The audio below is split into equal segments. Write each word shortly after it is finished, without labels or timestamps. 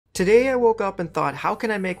Today I woke up and thought, how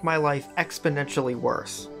can I make my life exponentially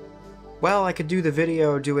worse? Well, I could do the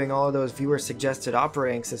video doing all of those viewer-suggested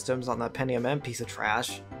operating systems on that Pentium M piece of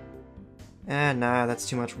trash. Nah, that's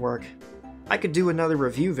too much work. I could do another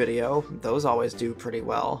review video, those always do pretty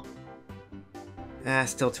well.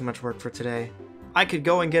 Still too much work for today. I could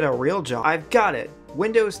go and get a real job. I've got it!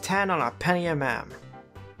 Windows 10 on a Pentium M.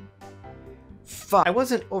 Fuck. I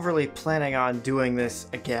wasn't overly planning on doing this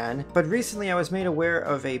again, but recently I was made aware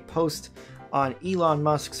of a post on Elon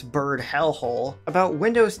Musk's bird hellhole about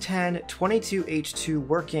Windows 10 22H2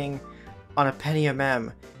 working on a Pentium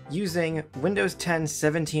M using Windows 10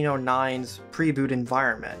 1709's pre-boot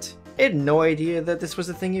environment. I had no idea that this was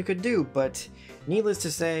a thing you could do, but needless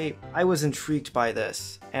to say, I was intrigued by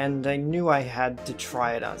this, and I knew I had to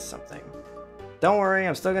try it on something. Don't worry,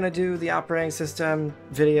 I'm still going to do the operating system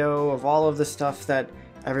video of all of the stuff that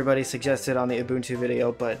everybody suggested on the Ubuntu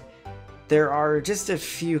video, but there are just a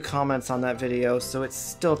few comments on that video, so it's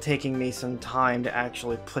still taking me some time to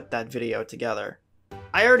actually put that video together.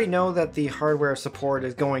 I already know that the hardware support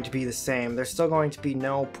is going to be the same. There's still going to be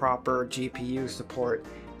no proper GPU support,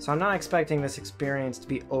 so I'm not expecting this experience to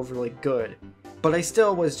be overly good. But I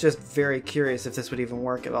still was just very curious if this would even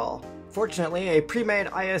work at all. Fortunately, a pre-made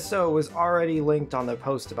ISO was already linked on the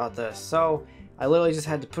post about this, so I literally just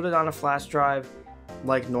had to put it on a flash drive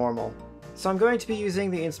like normal. So I'm going to be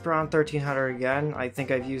using the Inspiron 1300 again. I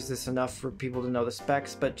think I've used this enough for people to know the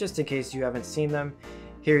specs, but just in case you haven't seen them,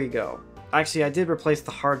 here you go. Actually, I did replace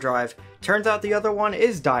the hard drive. Turns out the other one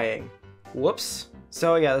is dying. Whoops.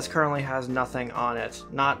 So yeah, this currently has nothing on it.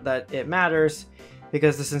 Not that it matters,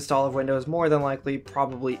 because this install of Windows more than likely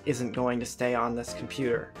probably isn't going to stay on this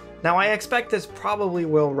computer. Now I expect this probably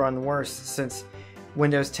will run worse since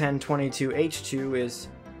Windows 10 22H2 is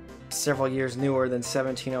several years newer than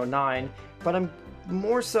 1709, but I'm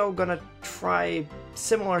more so gonna try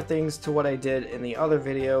similar things to what I did in the other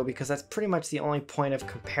video because that's pretty much the only point of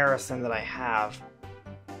comparison that I have.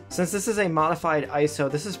 Since this is a modified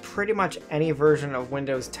ISO, this is pretty much any version of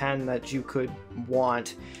Windows 10 that you could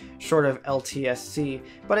want, short of LTSC,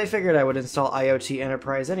 but I figured I would install IoT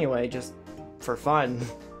Enterprise anyway, just for fun.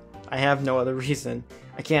 I have no other reason.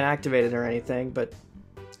 I can't activate it or anything, but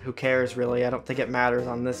who cares really? I don't think it matters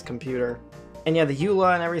on this computer. And yeah, the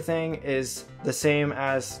EULA and everything is the same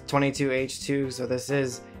as 22H2, so this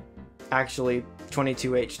is actually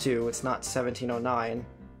 22H2, it's not 1709.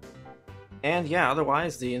 And yeah,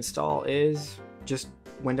 otherwise the install is just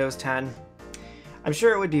Windows 10. I'm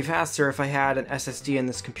sure it would be faster if I had an SSD in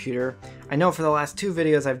this computer. I know for the last 2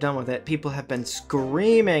 videos I've done with it, people have been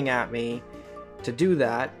screaming at me to do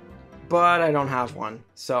that, but I don't have one,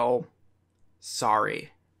 so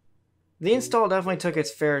sorry. The install definitely took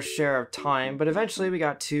its fair share of time, but eventually we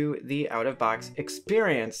got to the out-of-box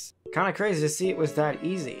experience. Kinda crazy to see it was that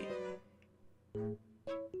easy.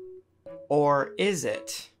 Or is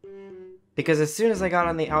it? Because as soon as I got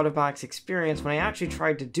on the out-of-box experience, when I actually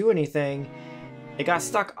tried to do anything, it got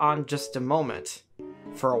stuck on just a moment,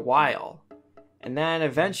 for a while. And then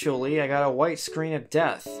eventually I got a white screen of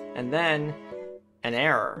death, and then an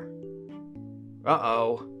error.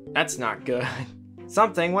 Uh-oh, that's not good.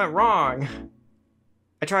 Something went wrong!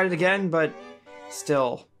 I tried it again, but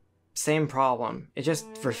still, same problem. It just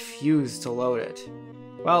refused to load it.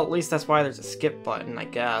 Well, at least that's why there's a skip button, I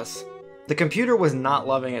guess. The computer was not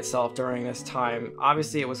loving itself during this time.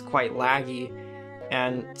 Obviously it was quite laggy,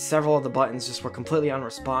 and several of the buttons just were completely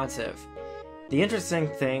unresponsive. The interesting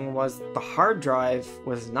thing was the hard drive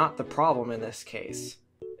was not the problem in this case.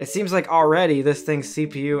 It seems like already this thing's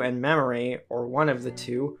CPU and memory, or one of the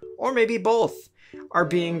two, or maybe both, are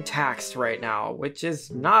being taxed right now, which is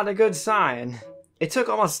not a good sign. It took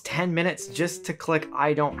almost 10 minutes just to click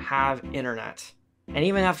I don't have internet. And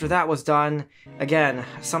even after that was done, again,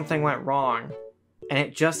 something went wrong. And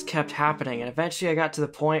it just kept happening, and eventually I got to the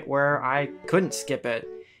point where I couldn't skip it.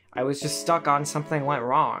 I was just stuck on something went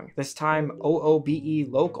wrong, this time OOBE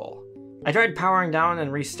local. I tried powering down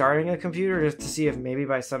and restarting the computer just to see if maybe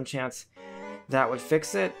by some chance that would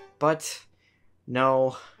fix it, but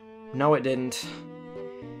no it didn't.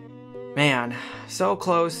 Man, so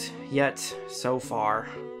close, yet so far.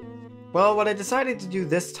 Well, what I decided to do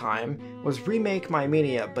this time was remake my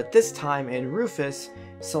media, but this time in Rufus,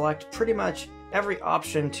 select pretty much every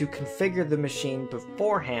option to configure the machine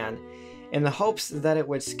beforehand in the hopes that it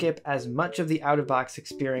would skip as much of the out-of-box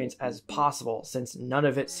experience as possible, since none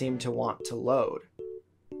of it seemed to want to load.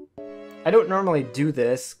 I don't normally do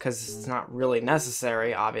this, because it's not really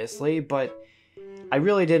necessary, obviously, but I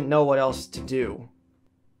really didn't know what else to do.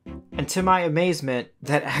 And to my amazement,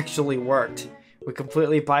 that actually worked. We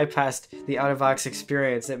completely bypassed the out-of-box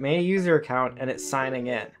experience. It made a user account and it's signing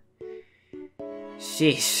in.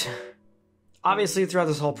 Sheesh. Obviously, throughout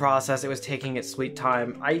this whole process, it was taking its sweet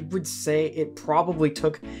time. I would say it probably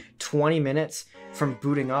took 20 minutes from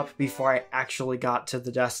booting up before I actually got to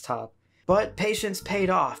the desktop. But patience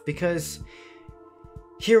paid off, because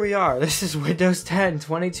here we are. This is Windows 10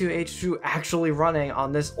 22H2 actually running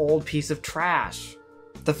on this old piece of trash.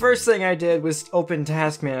 The first thing I did was open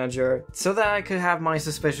Task Manager so that I could have my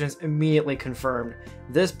suspicions immediately confirmed.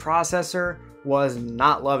 This processor was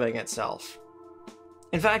not loving itself.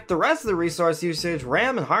 In fact, the rest of the resource usage,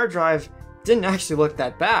 RAM and hard drive, didn't actually look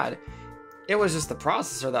that bad. It was just the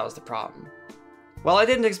processor that was the problem. Well, I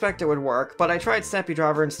didn't expect it would work, but I tried Snappy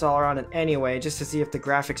Driver Installer on it anyway just to see if the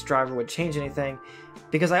graphics driver would change anything,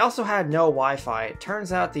 because I also had no Wi-Fi. It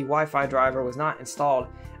turns out the Wi-Fi driver was not installed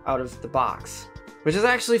out of the box. Which is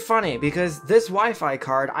actually funny, because this Wi-Fi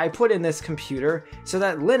card I put in this computer so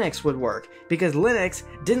that Linux would work, because Linux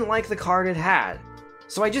didn't like the card it had.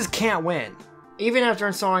 So I just can't win. Even after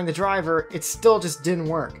installing the driver, it still just didn't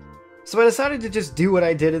work. So I decided to just do what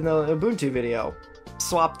I did in the Ubuntu video.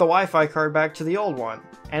 Swap the Wi-Fi card back to the old one,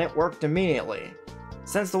 and it worked immediately.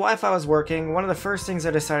 Since the Wi-Fi was working, one of the first things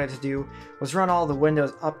I decided to do was run all the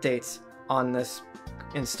Windows updates on this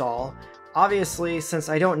install. Obviously, since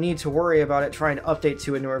I don't need to worry about it trying to update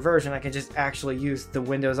to a newer version, I can just actually use the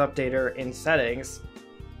Windows Updater in settings.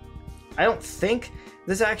 I don't think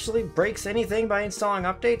this actually breaks anything by installing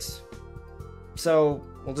updates, so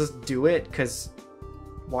we'll just do it, because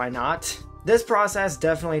why not? This process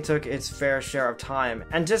definitely took its fair share of time,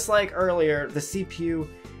 and just like earlier, the CPU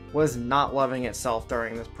was not loving itself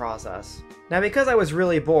during this process. Now, because I was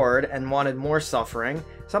really bored and wanted more suffering,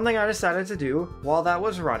 something I decided to do while that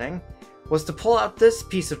was running was to pull out this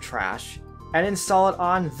piece of trash and install it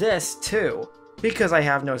on this too, because I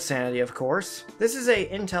have no sanity, of course. This is a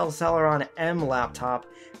Intel Celeron M laptop,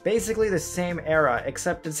 basically the same era,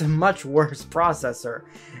 except it's a much worse processor.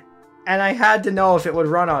 And I had to know if it would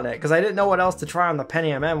run on it, because I didn't know what else to try on the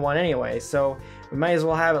Pentium M1 anyway, so we might as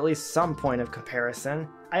well have at least some point of comparison.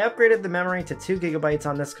 I upgraded the memory to 2 GB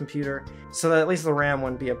on this computer, so that at least the RAM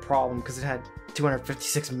wouldn't be a problem, because it had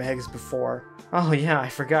 256 megs before. Oh yeah, I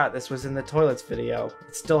forgot this was in the toilets video.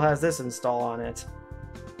 It still has this install on it.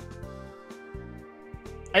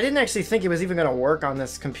 I didn't actually think it was even going to work on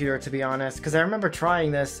this computer, to be honest, because I remember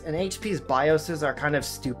trying this, and HP's BIOSes are kind of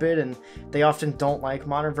stupid, and they often don't like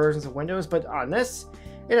modern versions of Windows, but on this,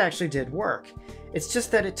 it actually did work. It's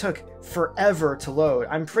just that it took forever to load.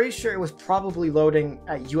 I'm pretty sure it was probably loading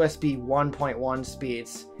at USB 1.1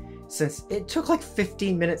 speeds, since it took like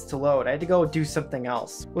 15 minutes to load. I had to go do something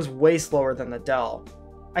else. It was way slower than the Dell.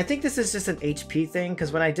 I think this is just an HP thing,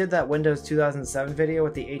 because when I did that Windows 2007 video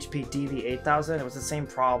with the HP DV8000, it was the same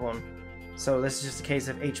problem. So this is just a case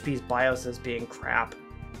of HP's BIOSes being crap.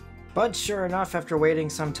 But sure enough, after waiting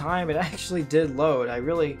some time, it actually did load. I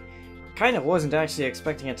really kind of wasn't actually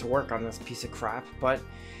expecting it to work on this piece of crap, but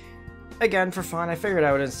again, for fun, I figured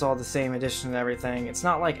I would install the same edition and everything. It's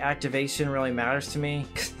not like activation really matters to me.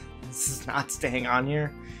 This is not staying on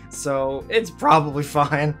here, so it's probably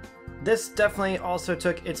fine. This definitely also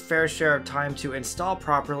took its fair share of time to install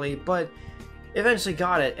properly, but eventually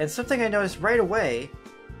got it, and something I noticed right away,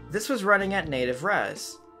 this was running at native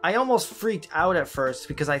res. I almost freaked out at first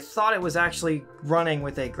because I thought it was actually running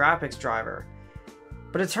with a graphics driver.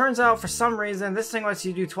 But it turns out, for some reason, this thing lets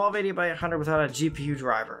you do 1280 by 800 without a GPU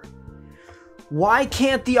driver. Why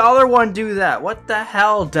can't the other one do that? What the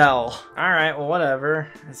hell, Dell? Alright, well whatever.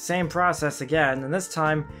 Same process again, and this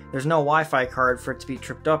time there's no Wi-Fi card for it to be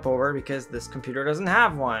tripped up over because this computer doesn't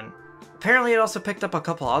have one. Apparently it also picked up a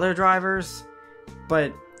couple other drivers,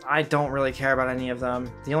 but I don't really care about any of them.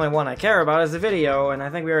 The only one I care about is the video, and I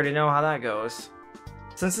think we already know how that goes.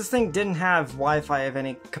 Since this thing didn't have Wi-Fi of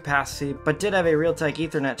any capacity, but did have a Realtek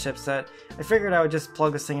Ethernet chipset, I figured I would just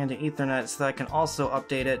plug this thing into Ethernet so that I can also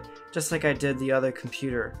update it, just like I did the other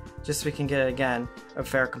computer, just so we can get, again, a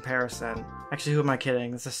fair comparison. Actually, who am I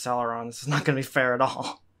kidding? This is Celeron. This is not going to be fair at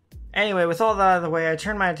all. Anyway, with all that out of the way, I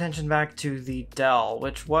turned my attention back to the Dell,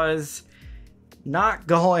 which was not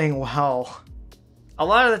going well. A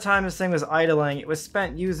lot of the time this thing was idling, it was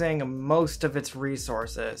spent using most of its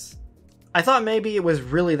resources. I thought maybe it was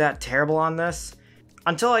really that terrible on this,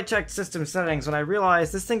 until I checked system settings when I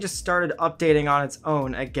realized this thing just started updating on its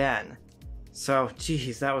own again. So,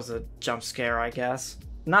 geez, that was a jump scare, I guess.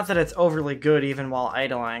 Not that it's overly good even while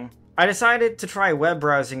idling. I decided to try web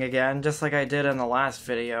browsing again, just like I did in the last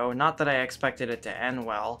video, not that I expected it to end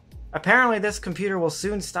well. Apparently this computer will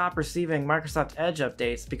soon stop receiving Microsoft Edge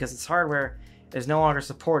updates because its hardware is no longer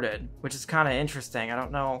supported, which is kind of interesting. I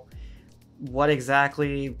don't know what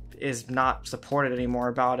exactly is not supported anymore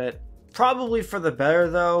about it. Probably for the better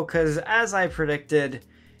though, because as I predicted,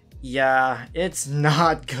 yeah, it's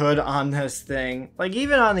not good on this thing. Like,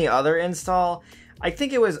 even on the other install, I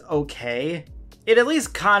think it was okay. It at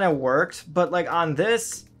least kind of worked, but like on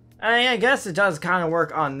this, I guess it does kind of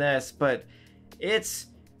work on this, but it's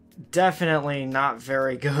definitely not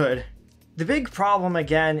very good. The big problem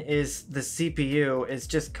again is the CPU is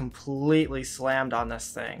just completely slammed on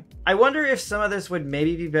this thing. I wonder if some of this would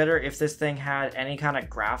maybe be better if this thing had any kind of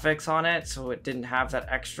graphics on it, so it didn't have that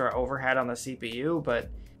extra overhead on the CPU,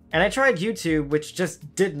 but... And I tried YouTube, which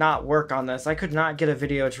just did not work on this. I could not get a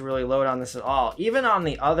video to really load on this at all. Even on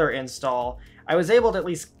the other install, I was able to at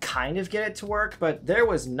least kind of get it to work, but there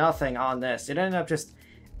was nothing on this. It ended up just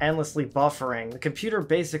endlessly buffering. The computer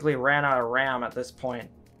basically ran out of RAM at this point.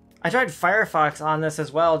 I tried Firefox on this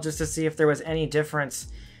as well just to see if there was any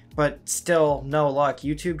difference, but still no luck.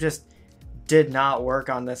 YouTube just did not work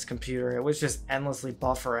on this computer. It was just endlessly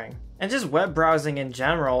buffering. And just web browsing in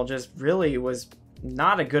general just really was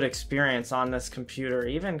not a good experience on this computer,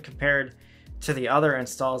 even compared to the other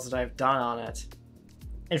installs that I've done on it.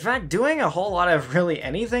 In fact, doing a whole lot of really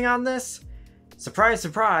anything on this, surprise,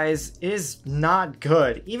 surprise, is not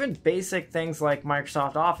good. Even basic things like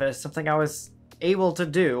Microsoft Office, something I was able to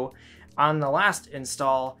do on the last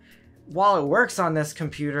install, while it works on this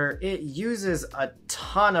computer, it uses a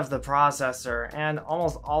ton of the processor and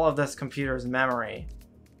almost all of this computer's memory.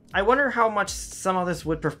 I wonder how much some of this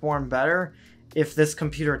would perform better if this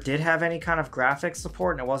computer did have any kind of graphics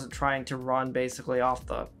support and it wasn't trying to run basically off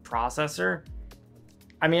the processor.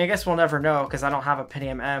 I mean, I guess we'll never know because I don't have a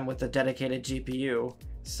Pentium M with a dedicated GPU,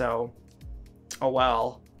 so oh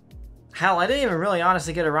well. Hell, I didn't even really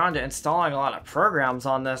honestly get around to installing a lot of programs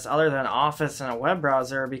on this other than Office and a web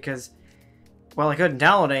browser because, well, I couldn't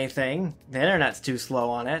download anything. The internet's too slow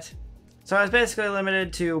on it. So I was basically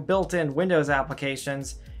limited to built-in Windows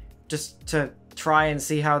applications just to try and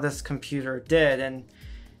see how this computer did, and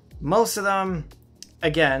most of them,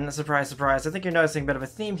 again, surprise, surprise, I think you're noticing a bit of a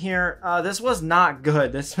theme here. This was not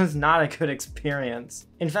good. This was not a good experience.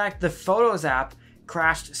 In fact, the Photos app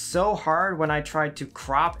crashed so hard when I tried to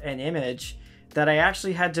crop an image that I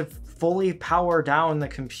actually had to fully power down the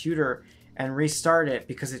computer and restart it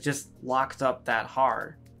because it just locked up that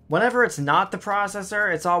hard. Whenever it's not the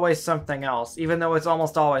processor, it's always something else, even though it's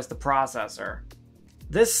almost always the processor.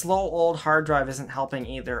 This slow old hard drive isn't helping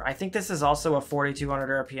either. I think this is also a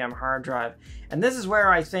 4200 RPM hard drive, and this is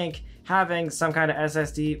where I think having some kind of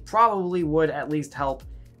SSD probably would at least help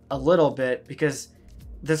a little bit, because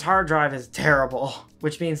this hard drive is terrible,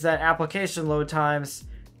 which means that application load times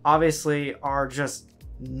obviously are just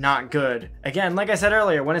not good. Again, like I said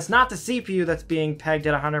earlier, when it's not the CPU that's being pegged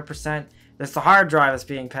at 100%, it's the hard drive that's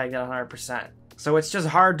being pegged at 100%. So it's just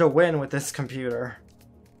hard to win with this computer.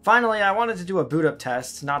 Finally, I wanted to do a boot up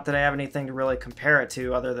test, not that I have anything to really compare it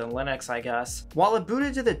to other than Linux, I guess. While it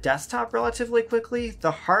booted to the desktop relatively quickly, the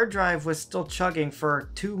hard drive was still chugging for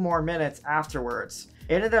 2 more minutes afterwards.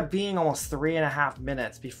 It ended up being almost 3.5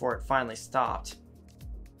 minutes before it finally stopped.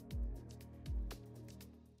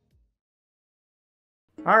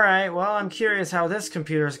 Alright, well, I'm curious how this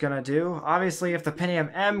computer's gonna do. Obviously, if the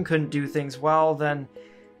Pentium M couldn't do things well, then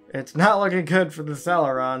it's not looking good for the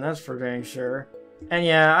Celeron, that's for dang sure. And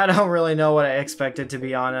yeah, I don't really know what I expected, to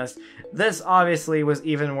be honest. This obviously was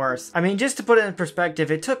even worse. I mean, just to put it in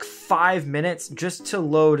perspective, it took 5 minutes just to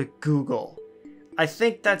load Google. I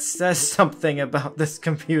think that says something about this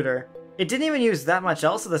computer. It didn't even use that much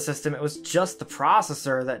else of the system, it was just the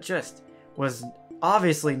processor that just was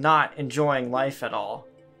obviously not enjoying life at all.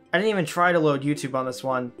 I didn't even try to load YouTube on this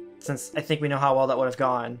one, since I think we know how well that would have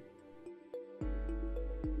gone.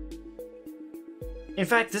 In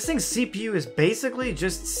fact, this thing's CPU is basically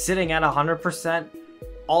just sitting at 100%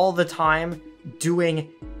 all the time, doing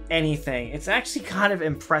anything. It's actually kind of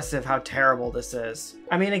impressive how terrible this is.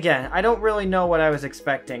 I mean, again, I don't really know what I was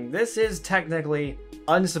expecting. This is technically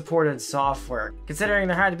unsupported software, considering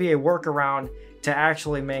there had to be a workaround to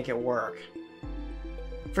actually make it work.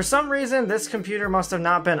 For some reason, this computer must have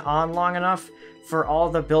not been on long enough for all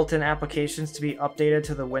the built-in applications to be updated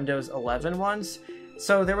to the Windows 11 ones.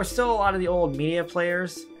 So there were still a lot of the old media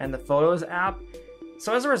players and the Photos app.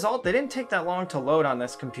 So as a result, they didn't take that long to load on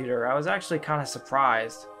this computer. I was actually kind of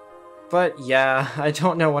surprised. But yeah, I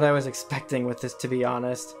don't know what I was expecting with this, to be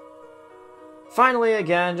honest. Finally,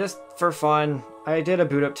 again, just for fun, I did a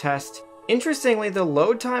boot up test. Interestingly, the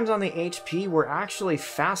load times on the HP were actually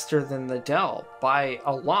faster than the Dell by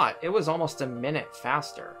a lot. It was almost a minute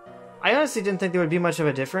faster. I honestly didn't think there would be much of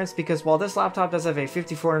a difference because while this laptop does have a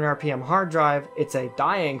 5400 RPM hard drive, it's a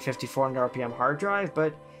dying 5400 RPM hard drive,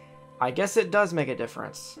 but I guess it does make a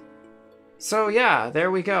difference. So yeah, there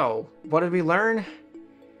we go. What did we learn?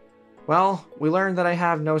 Well, we learned that I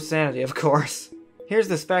have no sanity, of course. Here's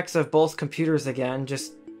the specs of both computers again,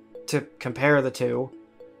 just to compare the two.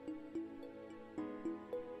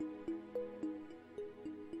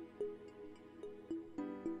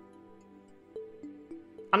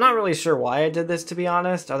 I'm not really sure why I did this, to be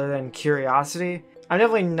honest, other than curiosity. I'm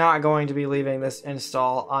definitely not going to be leaving this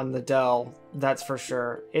install on the Dell, that's for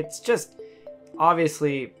sure. It's just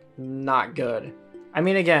obviously not good. I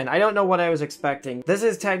mean, again, I don't know what I was expecting. This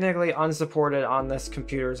is technically unsupported on this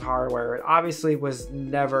computer's hardware. It obviously was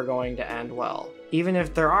never going to end well. Even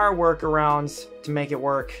if there are workarounds to make it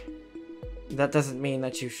work, that doesn't mean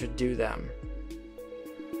that you should do them.